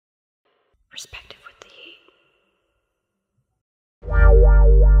Perspective with the heat.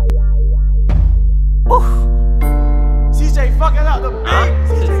 CJ fucking up the beat.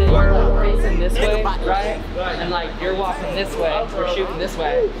 So say you're facing this way, right? And like you're walking this way, we're shooting this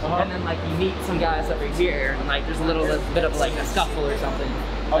way, and then like you meet some guys over here, and like there's a little bit of like a scuffle or something,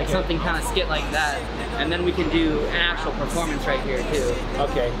 like something kind of skit like that, and then we can do an actual performance right here too.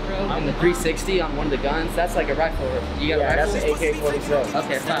 Okay. And the 360 on one of the guns, that's like a rifle. You got a rifle? That's an AK-47.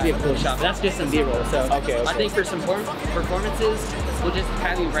 Okay, that'd be a cool shot. But that's just some B-roll. So okay. I think for some performances, we'll just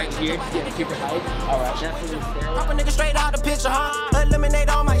have you right here to get super hype. Alright. Definitely stay. Pop a nigga straight out the picture, huh? Eliminate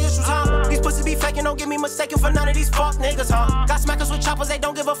all my issues, huh? These pussies be faking, don't get me mistaken for none of these fuck niggas, huh? Got smackers with choppers, they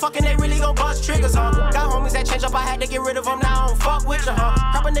don't give a fuck and they really gon' bust triggers, huh? Got homies that change up, I had to get rid of them, now I don't fuck with you, huh?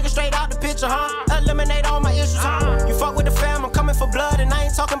 Pop a nigga straight out the picture, huh? Eliminate all my issues, huh? You fuck with the fam, I'm coming for blood and I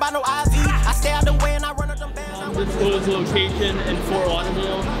ain't talking about no IV. I stay out the way and I run up them bands. This location in Fort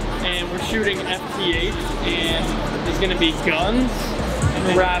Lauderdale, and we're shooting FTH, and there's gonna be guns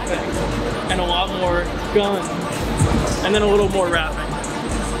and rapping, and a lot more guns, and then a little more rapping.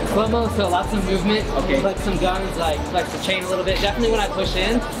 Slow-mo, so lots of movement, flex some guns, like flex the chain a little bit. Definitely when I push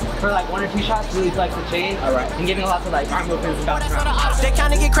in, for like 1 or 2 shots, really flex the chain. Alright. And giving lots of like arm movements and bounce around. They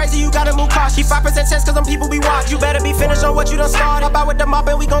kinda get crazy, you gotta move cautious. 5% sense cause them people be watch. You better be finished on what you done started. About with the mob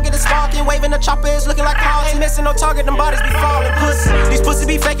and we gon' get it sparking. Waving the choppers, looking like cars. Ain't missing no target, them bodies be falling. Pussy. These pussies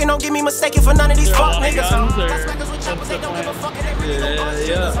be faking, don't get me mistaken for none of these fuck niggas. Got smackers with choppers, they don't give a fuck and they really gon' bust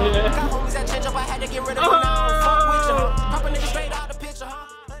triggers. Got homies that change up, I had to get rid of them, now I don't fuck with you. Pop a nigga straight